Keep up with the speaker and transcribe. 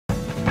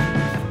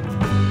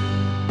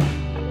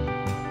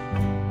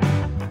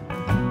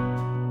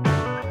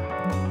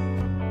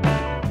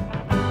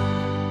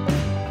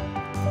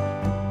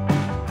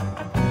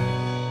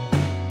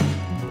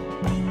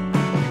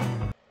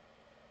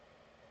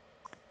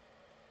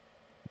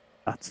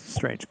That's a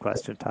strange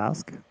question to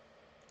ask.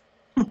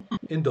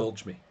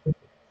 Indulge me.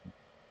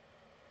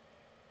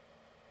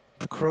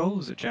 The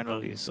crows are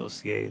generally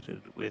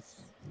associated with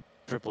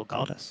triple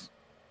goddess.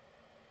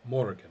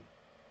 Morrigan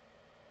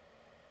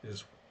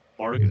is.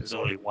 Morrigan is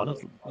only one of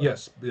them.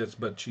 Yes,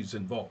 but she's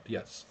involved.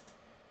 Yes.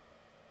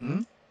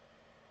 Hmm?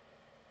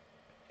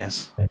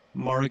 Yes.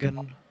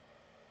 Morrigan.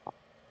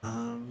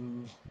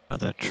 Are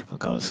the triple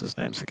goddesses'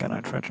 names again?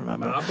 I'm trying to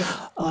remember. Mab?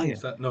 Oh, yeah.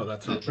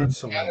 That's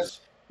someone else.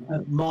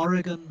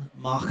 Morrigan,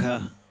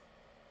 Macha,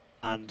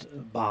 and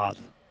Bad.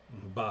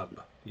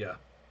 Bob. Yeah.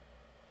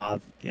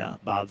 Bad, yeah,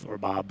 Bad or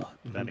Bob,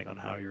 depending on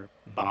how you're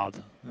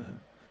Bad.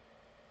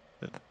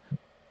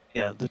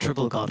 Yeah, the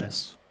triple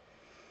goddess.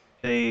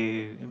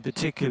 They, in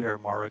particular,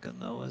 Morrigan,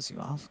 though, as you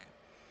ask.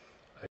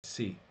 I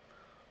see.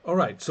 All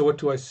right. So what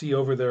do I see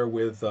over there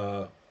with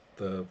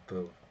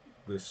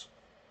this?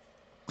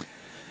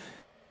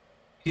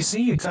 You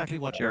see exactly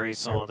what Jerry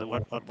saw.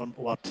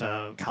 What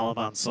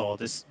Caliban saw.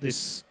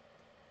 This,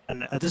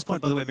 and at this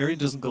point, by the way, Miriam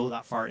doesn't go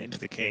that far into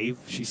the cave.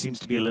 She seems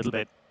to be a little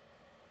bit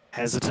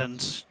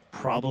hesitant.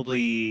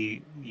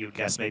 Probably, you'd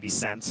guess, maybe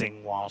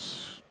sensing what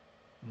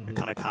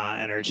kind of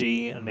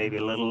energy, and maybe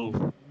a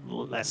little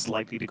less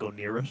likely to go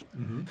near it.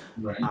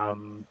 Right.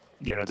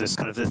 You know, this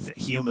kind of the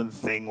human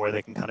thing where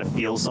they can kind of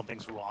feel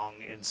something's wrong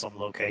in some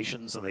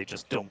locations, and they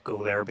just don't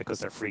go there because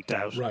they're freaked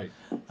out. Right.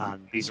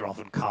 And these are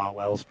often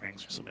well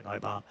springs or something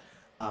like that.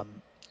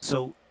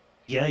 So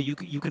yeah, you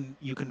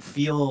can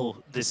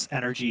feel this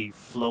energy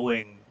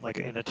flowing like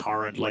in a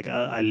torrent, like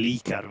a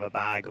leak out of a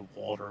bag of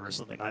water or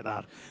something like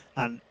that.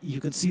 And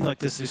you can see like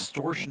this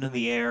distortion in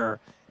the air.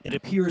 It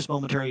appears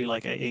momentarily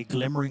like a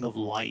glimmering of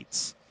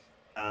lights,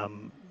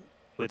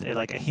 with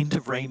like a hint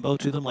of rainbow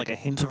to them, like a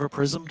hint of a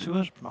prism to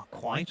it, but not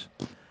quite.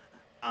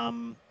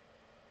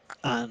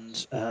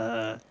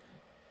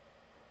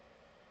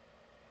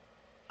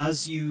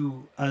 As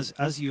you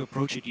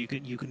approach it, you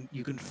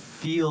can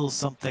feel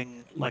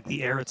something like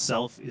the air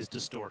itself is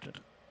distorted,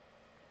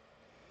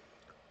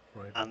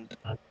 Right. and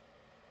it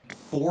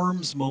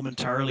forms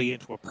momentarily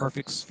into a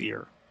perfect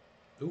sphere.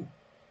 Ooh.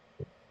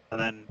 And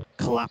then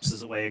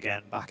collapses away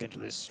again back into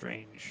this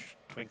strange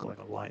twinkling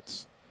of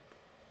lights.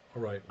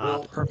 All right.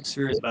 The perfect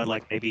sphere is about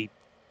like maybe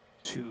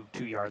two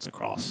yards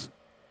across,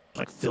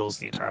 like fills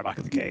the entire back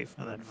of the cave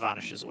and then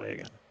vanishes away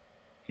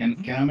again.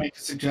 Can I make a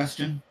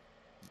suggestion?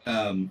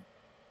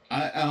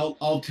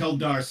 I'll tell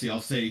Darcy.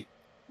 I'll say,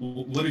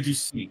 what did you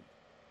see?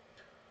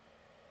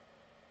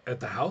 At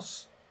the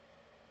house?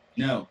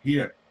 No,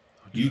 here.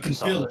 You can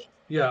feel it.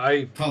 Yeah,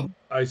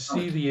 I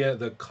see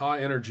the Ka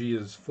energy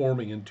is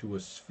forming into a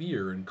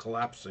sphere and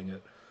collapsing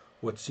at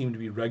what seem to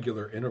be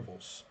regular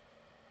intervals.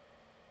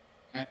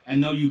 I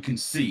know you can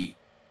see.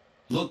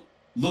 Look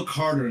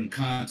harder and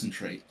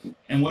concentrate.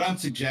 And what I'm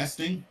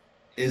suggesting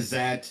is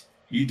that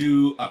you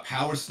do a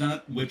power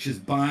stunt, which is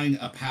buying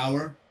a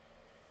power.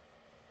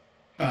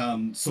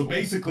 So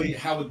basically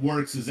how it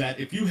works is that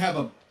if you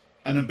have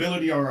an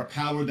ability or a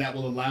power that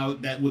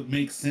would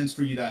make sense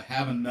for you to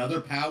have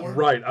another power.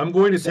 Right. I'm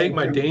going to take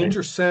my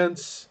danger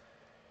sense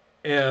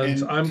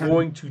and I'm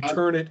going to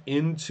turn it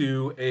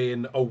into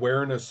an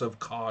awareness of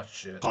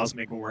shit.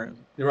 Cosmic awareness.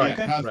 Right.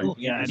 Okay. Right. Cool.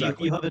 Yeah,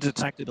 exactly. And you have a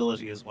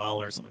detectability as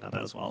well or something like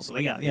that as well. So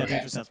yeah,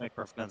 danger sense makes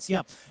perfect sense.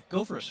 Yeah,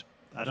 go for it.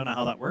 I don't know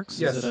how that works.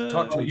 Yes,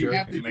 talk to me, Jerry. You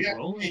have to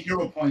pay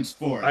hero points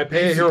for it. I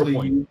pay a hero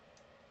point.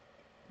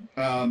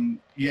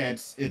 Yeah,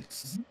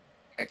 it's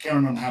I can't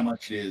remember how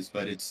much it is,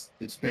 but it's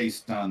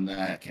based on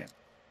that.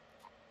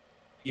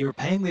 You're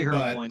paying the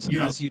hero points, and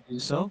as you do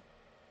so,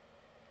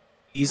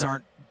 these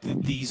are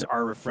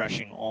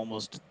refreshing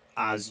almost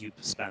as you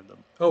spend them.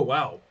 Oh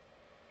wow!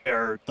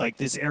 They're like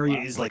this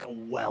area is like a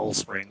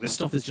wellspring. This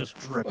stuff is just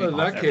dripping. Well, in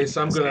that case,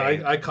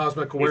 I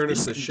cosmic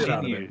awareness the shit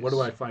out of it. What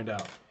do I find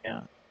out?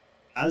 Yeah,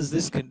 as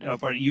this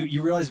but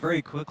you realize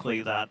very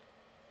quickly that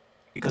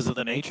because of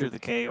the nature of the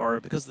K,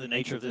 or because of the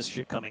nature of this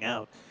shit coming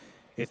out,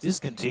 if this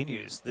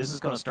continues, this is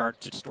going to start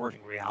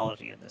distorting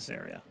reality in this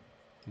area.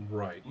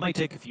 Right. It might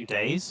take a few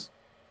days,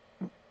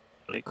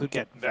 but it could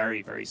get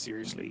very, very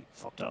seriously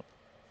fucked up.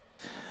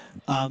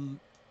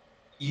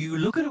 You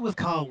look at it with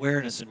Ka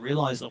awareness and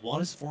realize that what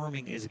is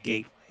forming is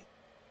a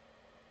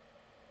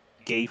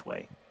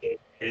gateway. It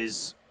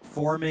is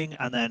forming,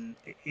 and then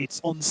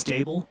it's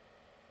unstable,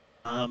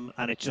 and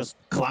it's just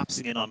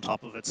collapsing in on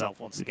top of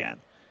itself once again.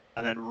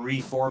 And then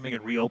reforming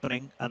and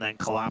reopening, and then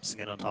collapsing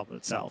in on top of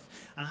itself.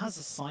 And it has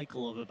a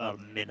cycle of about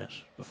a minute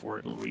before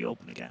it'll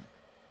reopen again.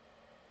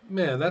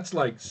 Man, that's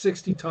like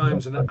 60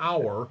 times an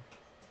hour,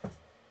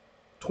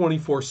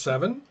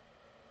 24/7?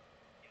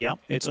 Yeah,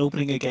 it's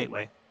opening a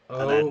gateway.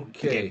 And then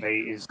the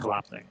gateway is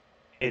collapsing.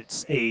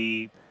 It's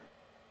a...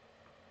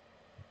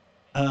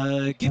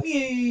 give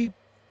me a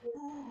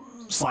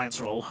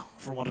science roll,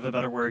 for want of a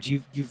better word.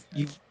 You've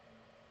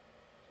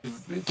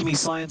give me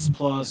science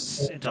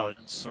plus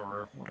intelligence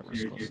or whatever.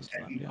 You're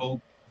technical.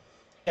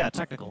 Yeah,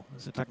 technical.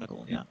 Is it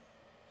technical? Yeah.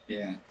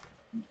 Yeah.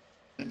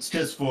 It's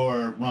just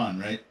for Ron,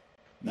 right?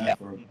 Not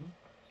for. Okay.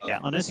 Yeah,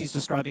 unless he's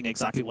describing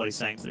exactly what he's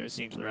saying to the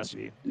rest of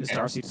you. Is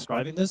Darcy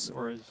describing this,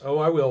 or is? Oh,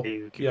 I will.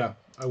 Yeah,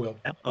 I will.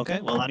 Yeah.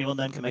 Okay. Well, anyone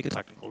then can make a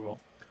technical roll.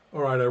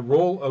 All right, I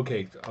roll.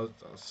 Okay,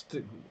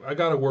 I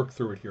got to work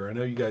through it here. I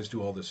know you guys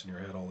do all this in your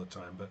head all the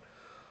time, but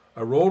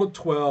I rolled a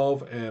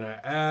 12, and I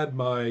add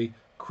my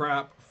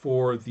crap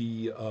for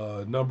the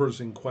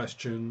numbers in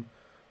question,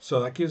 so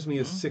that gives me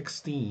a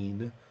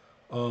 16.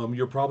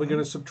 You're probably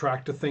going to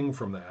subtract a thing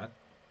from that,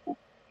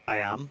 I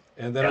am.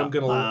 and then Yeah. I'm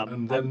going to, I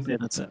would say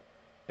that's it.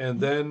 and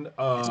then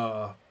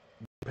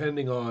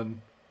depending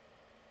on.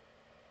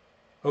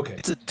 Okay.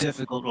 It's a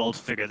difficult roll to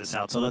figure this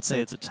out. So let's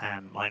say it's a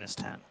 10, minus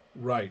 10.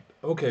 Right.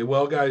 Okay.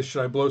 Well, guys,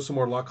 should I blow some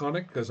more luck on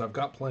it? Because I've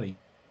got plenty.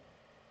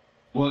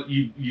 Well,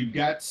 you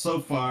got so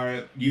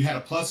far. You had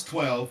a plus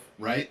 12,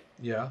 right?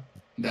 Yeah.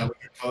 That was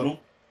your total.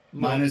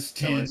 No. Minus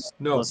 10.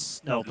 No.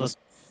 Plus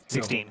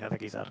 16. I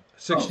think he said.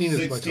 16 is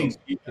 16. my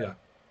total. Yeah.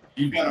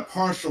 You've got a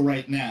partial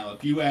right now.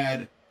 If you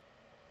add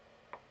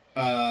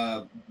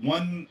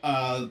 1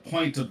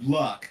 point of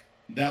luck,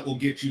 that will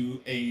get you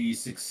a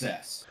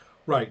success.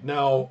 Right.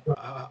 Now,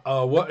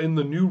 what in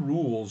the new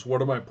rules?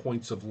 What are my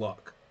points of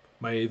luck?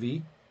 My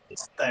AV.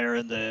 It's there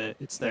in the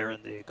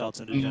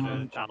Gods and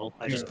Agenda channel.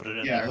 I just put it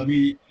in there. Let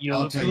me.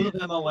 I'll tell pool you.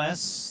 of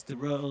MOS, the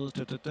roll,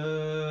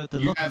 the You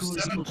luck have pool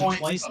is 7 equal to points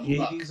twice of the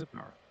luck. AVs of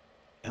power.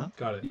 Yeah.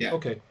 Got it. Yeah.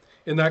 Okay.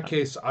 In that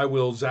case, I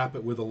will zap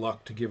it with a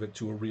luck to give it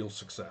to a real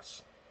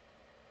success.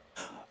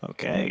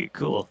 Okay.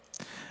 Cool.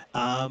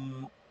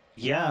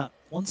 Yeah.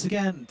 Once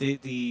again,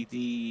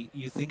 the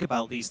you think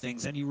about these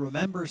things and you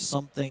remember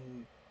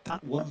something.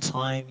 That one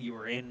time you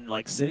were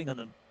sitting on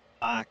the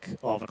back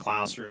of a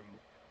classroom,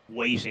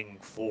 waiting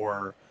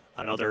for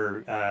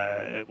another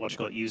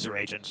user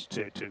agent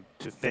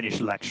to finish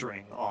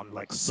lecturing on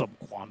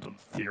subquantum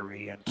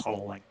theory and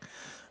tunneling,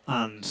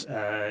 and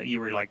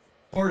you were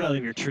poured out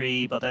of your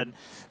tree, but then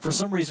for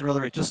some reason or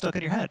other it just stuck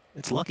in your head.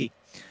 It's lucky,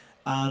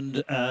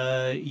 and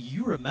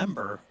you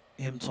remember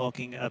him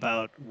talking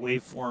about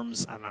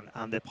waveforms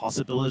and the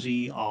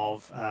possibility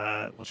of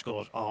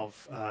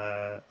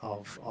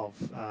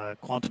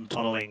quantum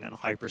tunneling and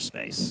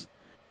hyperspace,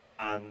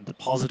 and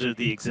posited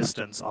the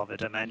existence of a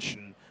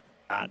dimension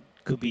that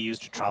could be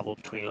used to travel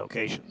between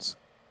locations.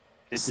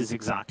 This is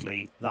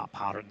exactly that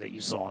pattern that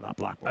you saw on that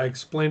blackboard. I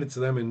explained it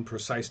to them in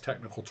precise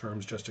technical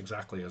terms, just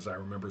exactly as I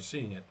remember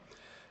seeing it.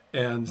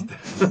 And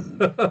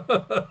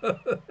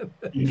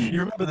you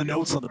remember the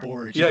notes on the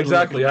board. Yeah,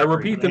 exactly. I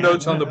repeat the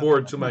notes on the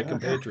board to my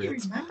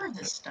compatriots. You remember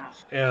this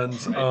stuff. And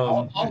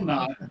I'll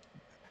not.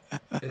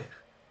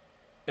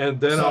 And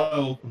then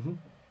So,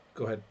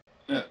 go ahead.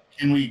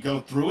 Can we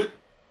go through it?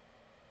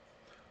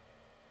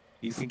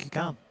 You think you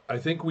can? I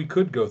think we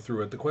could go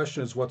through it. The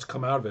question is what's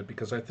come out of it,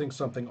 because I think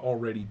something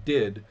already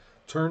did,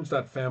 turns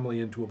that family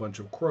into a bunch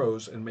of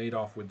crows and made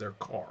off with their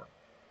car.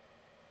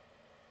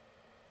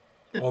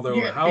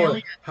 Although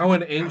how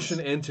an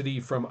ancient entity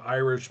from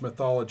Irish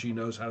mythology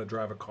knows how to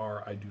drive a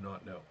car, I do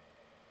not know.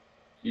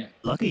 Yeah,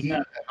 lucky. It's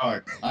not that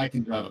hard. I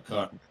can drive a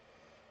car.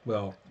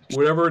 Well,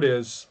 whoever it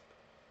is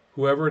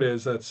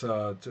that's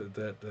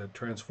that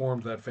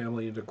transformed that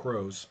family into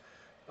crows,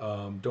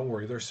 don't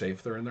worry, they're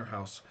safe. They're in their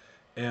house,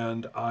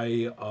 and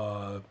I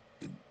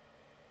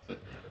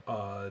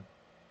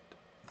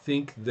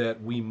think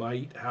that we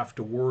might have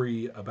to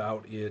worry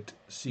about it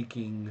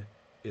seeking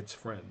its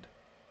friend.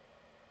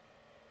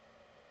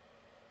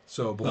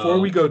 So before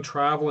we go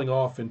traveling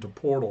off into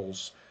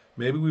portals,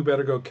 maybe we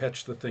better go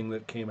catch the thing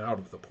that came out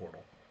of the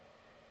portal.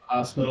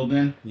 Hospital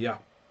then? Yeah.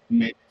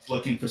 Maybe it's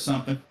looking for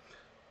something.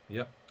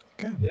 Yep.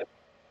 Okay. Yeah.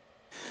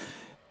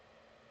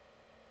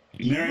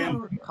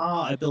 Your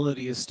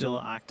ability is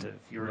still active.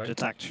 Your Right.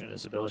 detection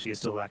ability is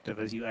still active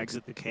as you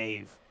exit the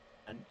cave,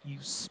 and you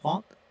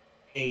spot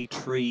a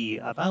tree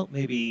about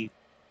maybe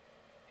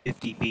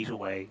 50 feet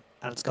away,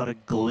 and it's got a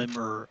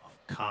glimmer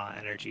of Ka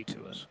energy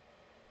to it.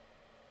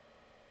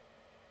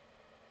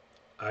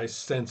 I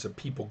sense a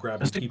people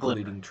grabbing, Just a people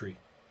glimmer. eating tree.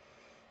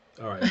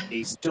 All right.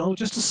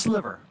 Just a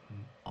sliver.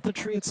 Not the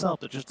tree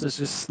itself, but just this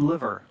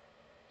sliver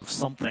of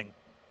something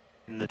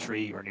in the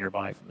tree or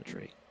nearby from the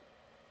tree.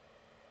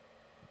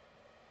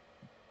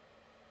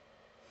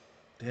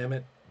 Damn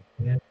it.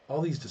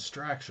 All these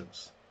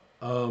distractions.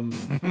 All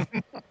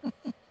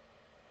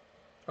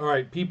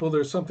right, people,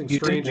 there's something You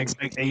strange. didn't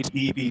expect A to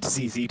B, B to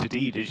C, C to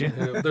D, did you?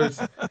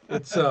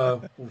 It's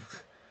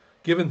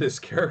given this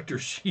character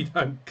sheet,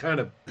 I'm kind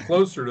of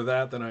closer to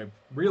that than I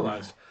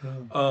realized.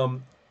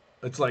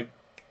 It's like,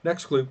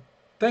 next clue.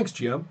 Thanks,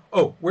 GM.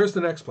 Oh, where's the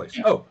next place?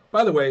 Oh,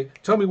 by the way,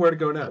 tell me where to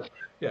go now.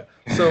 Yeah.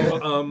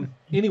 So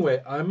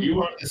anyway,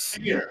 You are the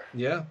seer.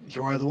 Yeah.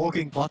 You are the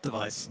walking plot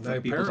device.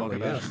 that people talk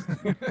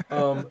Apparently,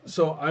 about.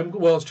 So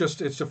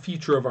it's a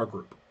feature of our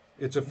group.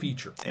 It's a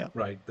feature, Yeah.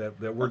 right?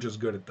 That we're just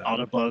good at that.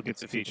 Not a bug,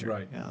 it's a feature.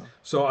 Right. Yeah.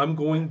 So I'm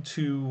going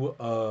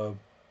to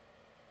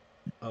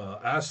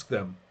ask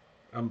them.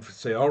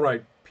 Say, all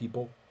right,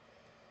 people.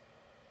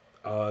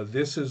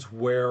 This is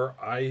where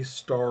I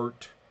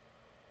start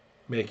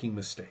making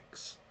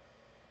mistakes.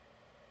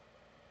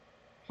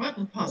 What?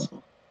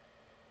 Impossible.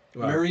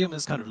 Miriam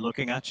is kind of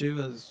looking at you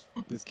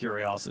with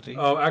curiosity.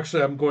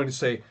 Actually, I'm going to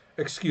say,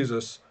 excuse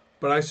us,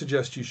 but I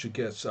suggest you should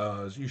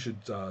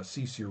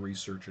cease your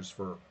researches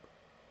for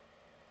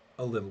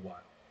a little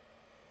while.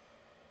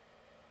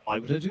 Why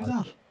would I do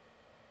that?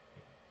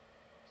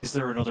 Is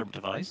there another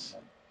device?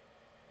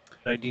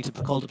 Do I need to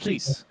call the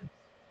police?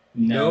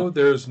 No,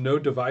 there's no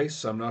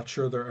device. I'm not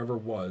sure there ever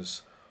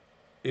was.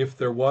 If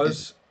there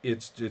was,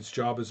 its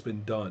job has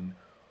been done.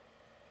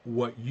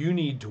 What you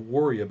need to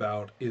worry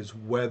about is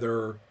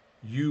whether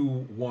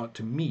you want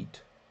to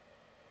meet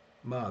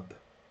Mab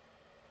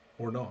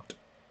or not.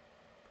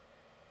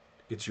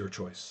 It's your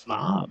choice.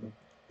 Mom.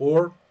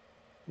 Or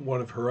one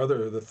of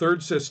the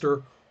third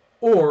sister,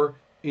 or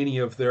any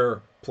of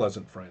their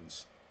pleasant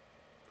friends.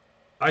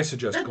 I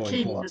suggest That going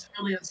cable home. is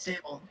really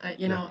unstable. I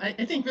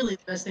think really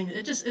the best thing,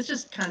 it's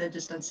just kind of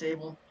just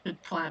unstable. It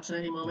could collapse at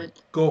any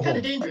moment. Go Kind home.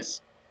 of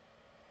dangerous.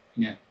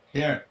 Yeah.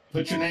 Here,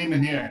 put your name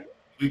in here.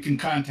 We can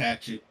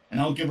contact you, and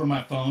I'll give her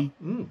my phone.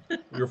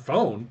 Your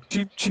phone?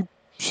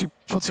 She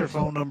puts her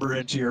phone number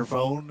into your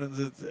phone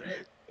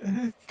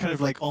and kind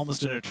of like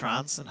almost in a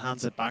trance and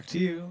hands it back to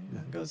you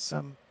and goes,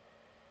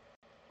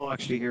 oh,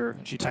 actually here.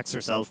 And she texts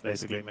herself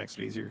basically, makes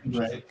it easier. She's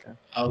Right. like,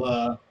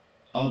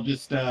 I'll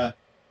just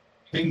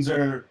things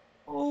are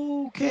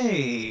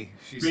okay.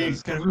 She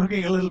says, kind of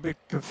looking a little bit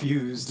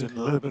confused and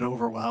a little bit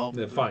overwhelmed.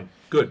 Yeah, fine.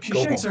 Good. She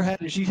Go shakes home. her head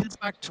and she heads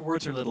back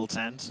towards her little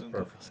tent and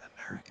goes, Perfect.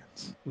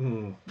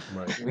 Americans.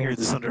 Right. You hear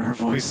this under her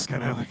voice,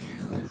 kind of like.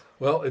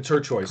 Well, it's her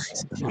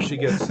choice.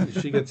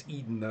 If she gets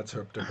eaten, that's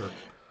up to her.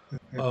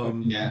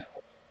 yeah.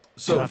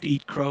 She'll So have to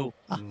eat crow.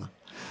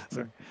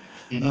 Sorry.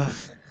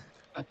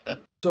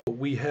 So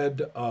we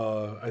head.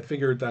 I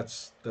figured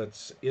that's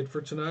it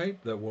for tonight.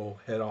 That we'll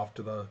head off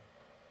to the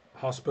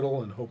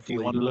hospital and Do hopefully.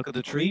 you want to look at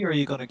the tree, or are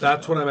you going to?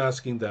 That's what I'm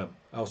asking them.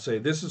 I'll say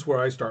this is where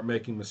I start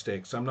making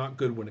mistakes. I'm not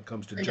good when it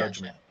comes to I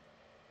judgment. gotcha.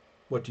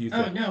 What do you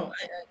Oh think? no,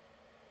 I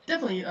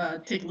definitely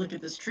take a look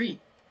at this tree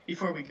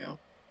before we go.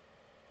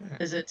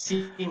 Does it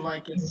seem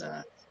like it's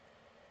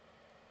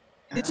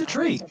It's a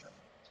tree.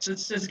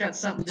 It's got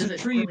something. It's Does a it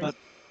tree, really, but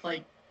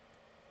like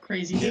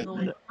crazy hidden-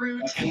 little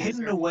fruit? Is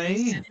hidden there away,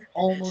 cinnamon in it?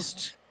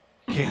 almost.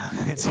 Yeah,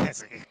 it's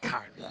like a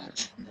card.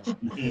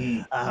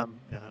 Yeah,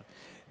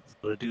 it's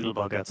a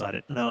doodlebug outside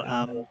it.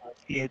 No,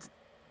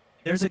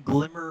 there's a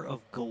glimmer of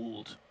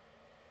gold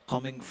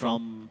coming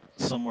from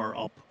somewhere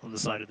up on the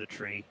side of the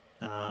tree,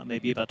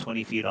 maybe about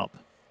 20 feet up.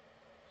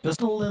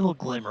 Just a little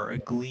glimmer, a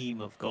gleam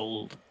of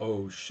gold.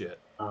 Oh shit!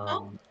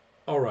 Oh.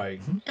 All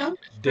right. I'll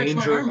stretch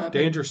my arm up.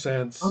 Danger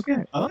sense.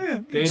 Okay. Oh yeah.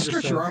 Danger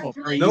Stretch your sense. arm up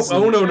very No. easily.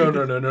 Oh no. No.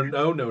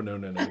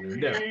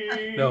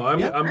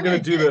 I'm gonna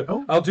do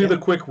the. I'll do the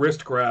quick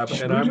wrist grab,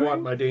 and I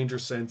want my danger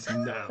sense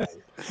now.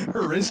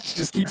 Her wrist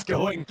just keeps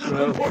going.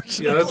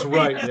 Unfortunately. Yeah, that's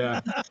right.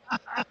 Yeah.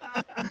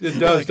 It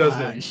does, like,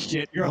 doesn't it?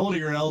 Shit, you're holding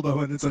your elbow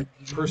and it's like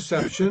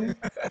Perception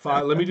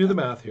 5. Let me do the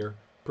math here.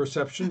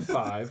 Perception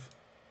 5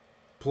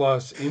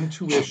 plus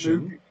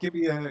intuition. Give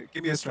me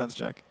a strength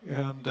check.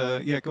 And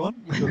yeah, go on.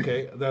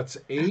 Okay, that's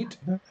 8,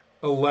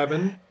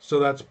 11. So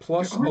that's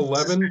plus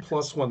 11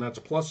 plus 1. That's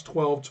plus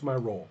 12 to my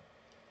roll.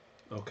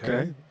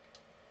 Okay.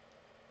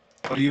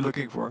 What are you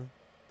looking for?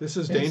 This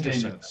is danger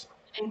sense.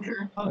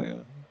 Danger. Oh yeah.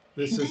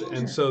 This is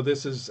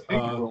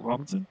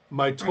Robinson.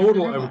 my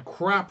total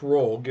crap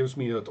roll gives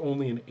me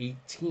only an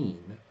 18.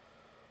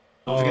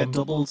 Don't forget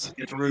doubles.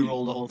 You get to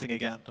re-roll the whole thing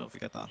again. Don't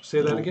forget that. Say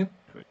that again.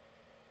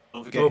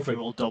 Don't forget if you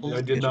roll doubles.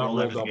 I did you get to not roll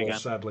everything doubles, again.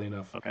 sadly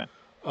enough. Okay.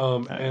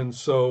 And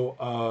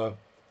so,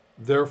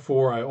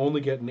 therefore, I only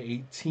get an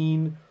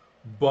 18,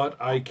 but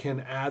I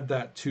can add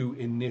that to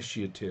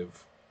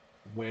initiative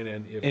when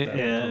and if that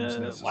becomes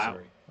necessary. Wow.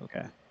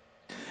 Okay.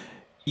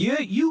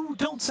 You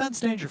don't sense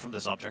danger from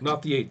this object.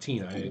 Not the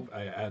 18.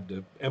 I add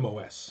the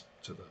MOS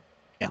to the.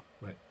 Yeah.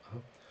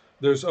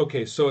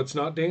 Right. So it's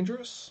not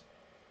dangerous?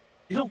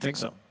 You don't think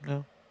so?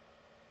 No.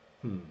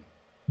 Hmm.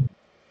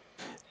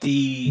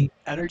 The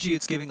energy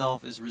it's giving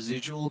off is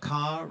residual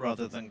Ka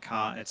rather than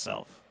Ka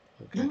itself.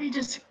 Okay. Let me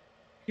just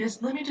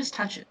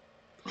touch it.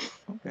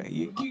 Okay,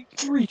 you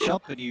reach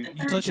up and you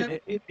touch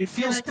it. It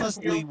feels I can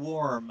pleasantly feel-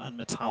 warm and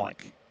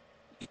metallic.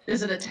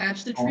 Is it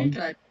attached to the tree?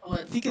 Can I pull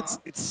it I think off?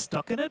 it's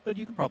stuck in it, but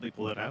you can probably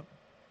pull it out.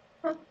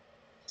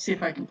 See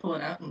if I can pull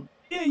it out. And,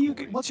 Yeah, you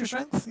can. What's your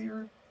strength?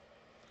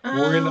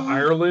 We're in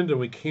Ireland and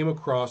we came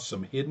across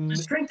some hidden The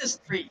strength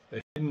is 3.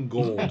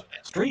 gold.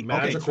 Straight.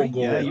 Magical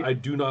gold. Yeah, I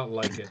do not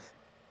like it.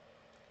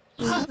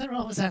 they're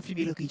always after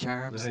me, Lucky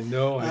Charms. I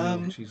know.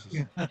 Jesus.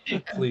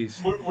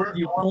 Please.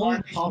 You pull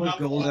a pot of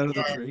gold out of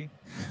the tree.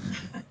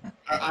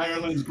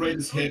 Ireland's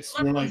greatest hits.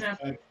 We're like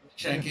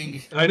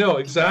checking. I know,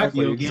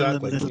 exactly. You give them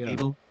Exactly. little Yeah.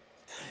 people.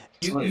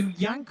 You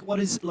yank what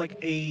is like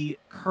a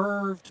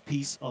curved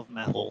piece of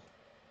metal,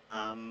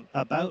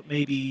 about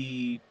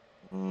maybe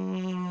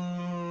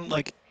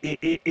like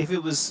if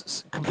it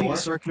was completely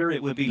circular,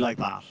 it would be like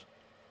that.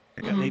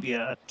 Like maybe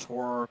a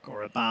torque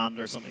or a band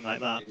or something like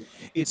that.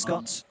 It's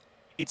got,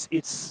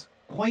 it's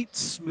quite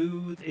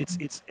smooth.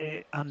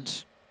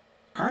 And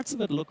parts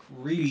of it look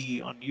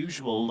really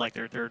unusual. Like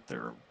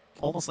they're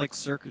almost like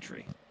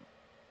circuitry.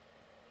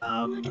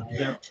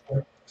 They're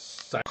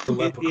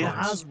it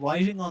has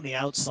writing on the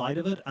outside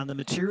of it, and the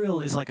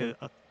material is like a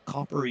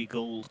coppery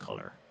gold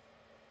color.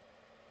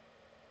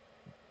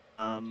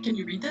 Can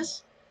you read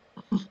this?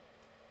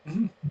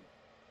 Can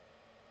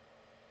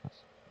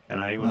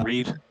anyone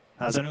read?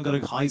 Has anyone got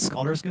a high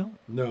scholar skill?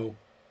 No.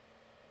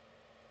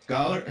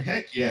 Scholar?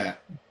 Heck yeah.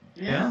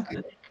 Yeah. Yeah.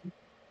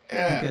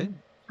 Okay.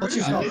 What's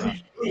your I scholar may at?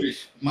 be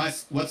Jewish.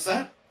 What's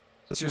that?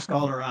 What's your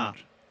scholar at?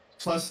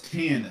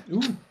 +10.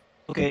 Ooh.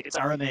 Okay, it's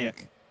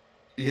Aramaic.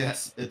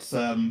 Yes, it's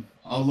I'll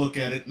look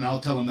at it and I'll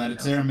tell them that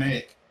it's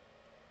Aramaic.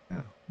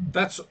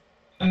 That's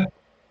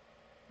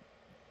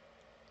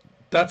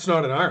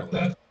not in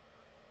Ireland.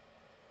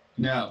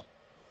 No.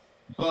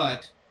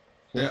 But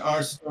there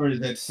are stories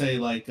that say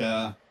like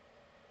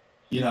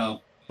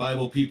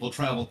Bible people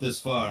traveled this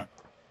far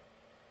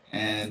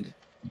and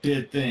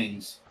did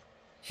things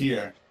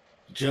here.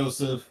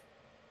 Joseph,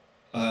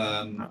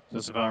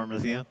 Joseph of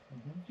Arimathea.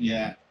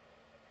 yeah,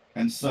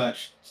 and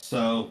such.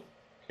 So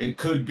it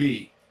could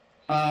be.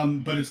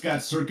 But it's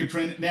got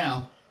circuitry in it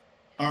now.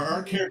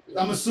 Our characters,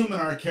 I'm assuming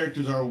our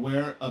characters are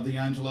aware of the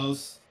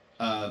Angelos,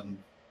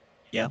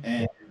 Yeah.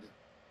 and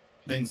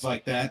things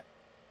like that.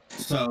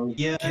 So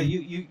Yeah,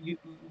 you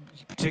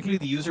particularly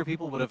the user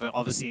people would have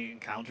obviously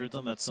encountered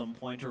them at some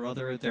point or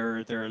other. They're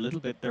a little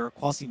bit they're a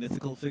quasi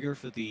mythical figure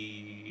for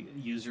the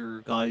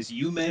user guys.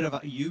 You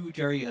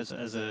Jerry as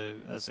a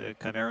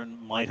Chimeran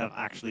might have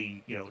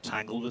actually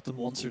tangled with them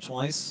once or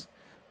twice,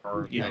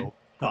 or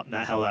gotten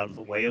the hell out of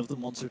the way of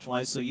them once or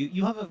twice. So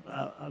you have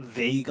a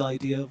vague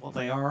idea of what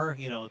they are.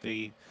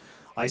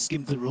 I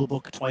skimmed the rule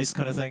book twice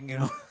kind of thing.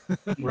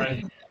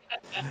 right.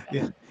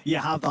 Yeah, you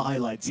have the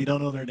highlights. You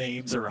don't know their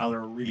names or how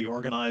they're really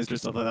organized or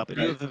stuff like that, but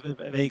you have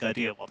a vague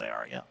idea of what they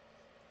are. Yeah.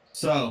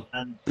 So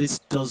And this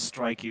does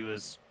strike you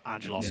as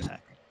Angelos Yeah.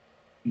 tech.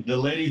 the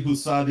lady who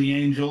saw the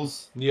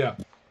angels, Yeah.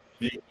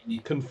 the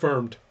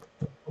Confirmed.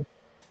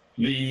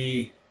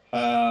 the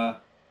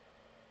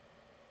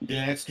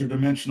extra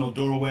dimensional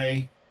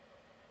doorway,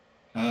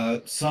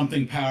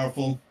 something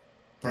powerful,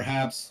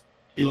 perhaps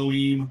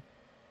Elohim,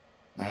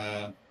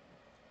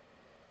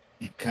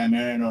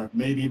 Chimeran, or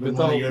maybe even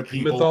one of your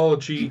people.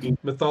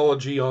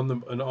 Mythology on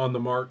the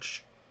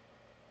march.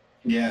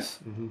 Yes.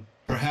 Mm-hmm.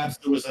 Perhaps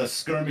there was a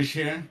skirmish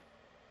here,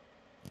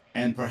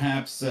 and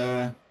perhaps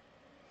that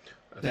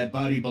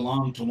body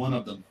belonged to one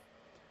of them.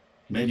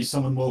 Maybe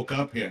someone woke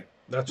up here.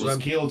 Was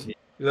killed here.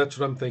 That's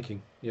what I'm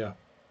thinking. Yeah.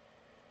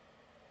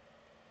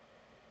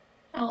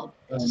 I'll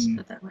just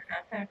put that in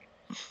my backpack.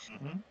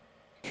 Mm-hmm.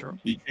 Sure.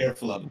 Be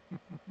careful of it.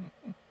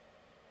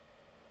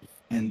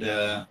 And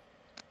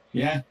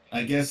yeah,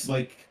 I guess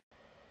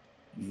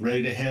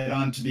ready to head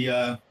on to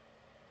the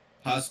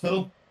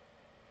hospital.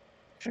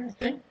 Sure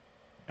thing.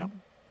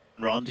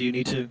 Ron, do you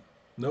need to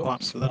No.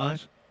 collapse for the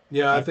night?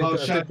 Yeah, I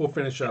think we'll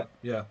finish up.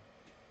 Yeah.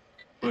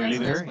 We'll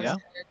leave it here. Yeah.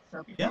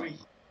 Yeah.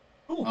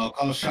 Cool. I'll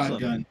call a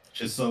shotgun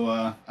just so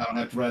I don't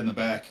have to ride in the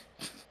back.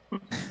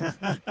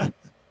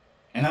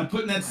 And I'm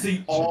putting that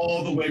seat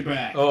all the way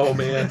back. Oh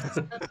man.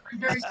 I'm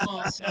very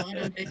small, so I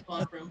don't take a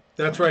lot of room.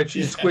 That's right.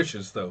 She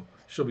squishes though.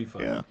 She'll be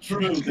fine. Yeah.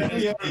 True. That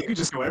is Yeah, true. you can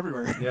just go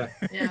everywhere. Yeah.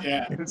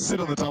 Yeah. You can sit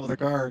on the top of the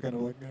car, kind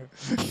of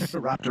like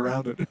wrapped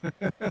around it.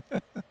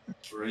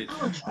 That's right.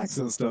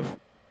 Excellent stuff.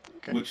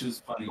 Okay. Which is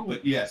funny.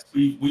 But yes,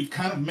 we've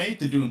kind of made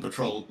the Doom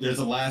Patrol. There's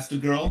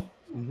Elastigirl.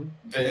 Mm-hmm.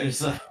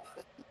 There's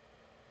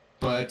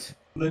but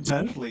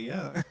Intentionally,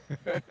 yeah.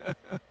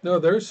 No,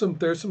 there's some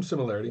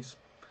similarities.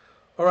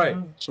 All right.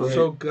 Right.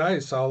 So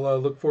guys, I'll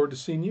look forward to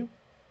seeing you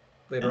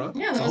later on.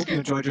 Yeah, I that was hope you good.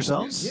 enjoyed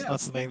yourselves. Yeah.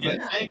 That's the main thing.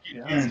 yeah, thank you,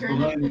 Yeah. Karen, for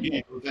running the game.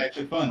 It was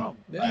actually fun. Oh,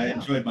 Yeah. I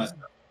enjoyed myself.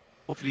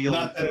 hopefully you'll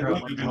Not that it figure out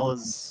would what have the been- hell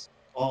is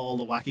all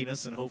the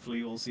wackiness, and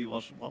hopefully we'll see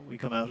what we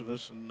come out of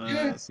it, and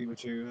Yeah. see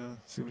what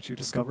you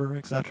discover,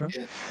 etc.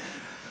 Yeah.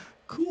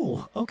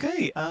 Cool.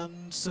 Okay.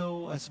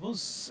 So I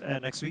suppose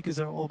next week is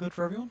all good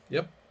for everyone.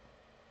 Yep.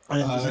 And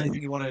if there's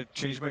anything you want to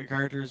change about your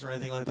characters or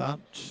anything like that,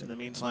 in the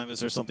meantime, is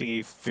there something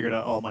you figured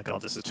out? Oh my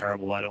god, this is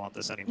terrible. I don't want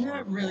this anymore.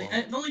 Not really.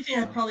 Or- The only thing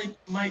I probably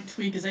might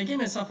tweak is I gave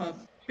myself a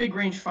big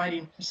range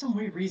fighting for some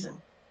weird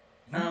reason.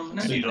 And I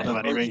so you think don't have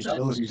I'd any ranged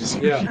probably- abilities.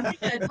 Just Yeah. I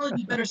think I'd probably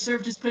be better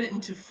served just put it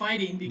into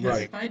fighting, because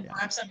Right. if I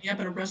wrap something up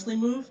in a wrestling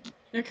move,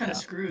 they're kind of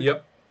Yeah. screwed.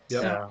 Yep.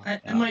 Yep. So I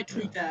Yeah. might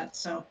tweak that.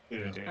 So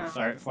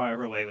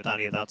Fire away with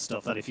any of that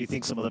stuff. That if you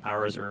think some of the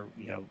powers are,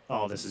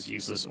 oh, this is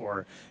useless,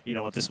 or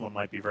what, this one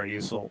might be very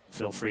useful,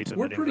 feel free to.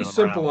 We're maneuver pretty them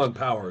simple around. on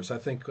powers. I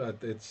think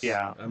it's.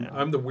 Yeah, I'm, yeah.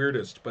 I'm the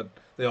weirdest, but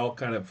they all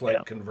kind of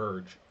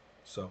converge.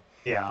 So.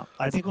 Yeah,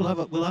 I think we'll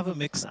have a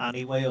mix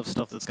anyway of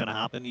stuff that's going to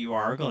happen. You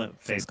are going to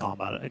face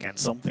combat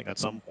against something at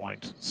some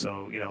point,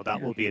 so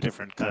that will be a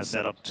different kind of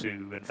setup to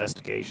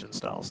investigation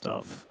style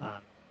stuff,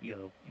 and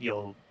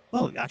you'll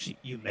actually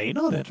you may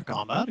not enter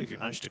combat if you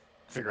manage to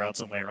figure out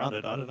some way around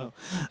it. I don't know.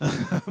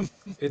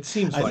 It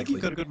seems I think likely.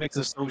 you've got a good mix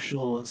of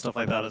social and stuff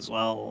like that as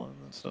well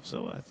and stuff.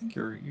 So I think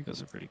you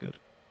guys are pretty good.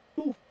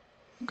 Cool.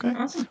 Okay.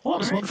 awesome. Well, it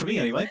was All fun for me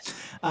anyway,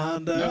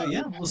 and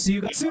yeah, we'll see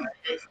you guys soon.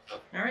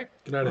 right.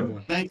 Good night,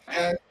 everyone. Thanks,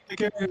 guys. Take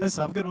care, guys.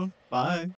 Have a good one. Bye.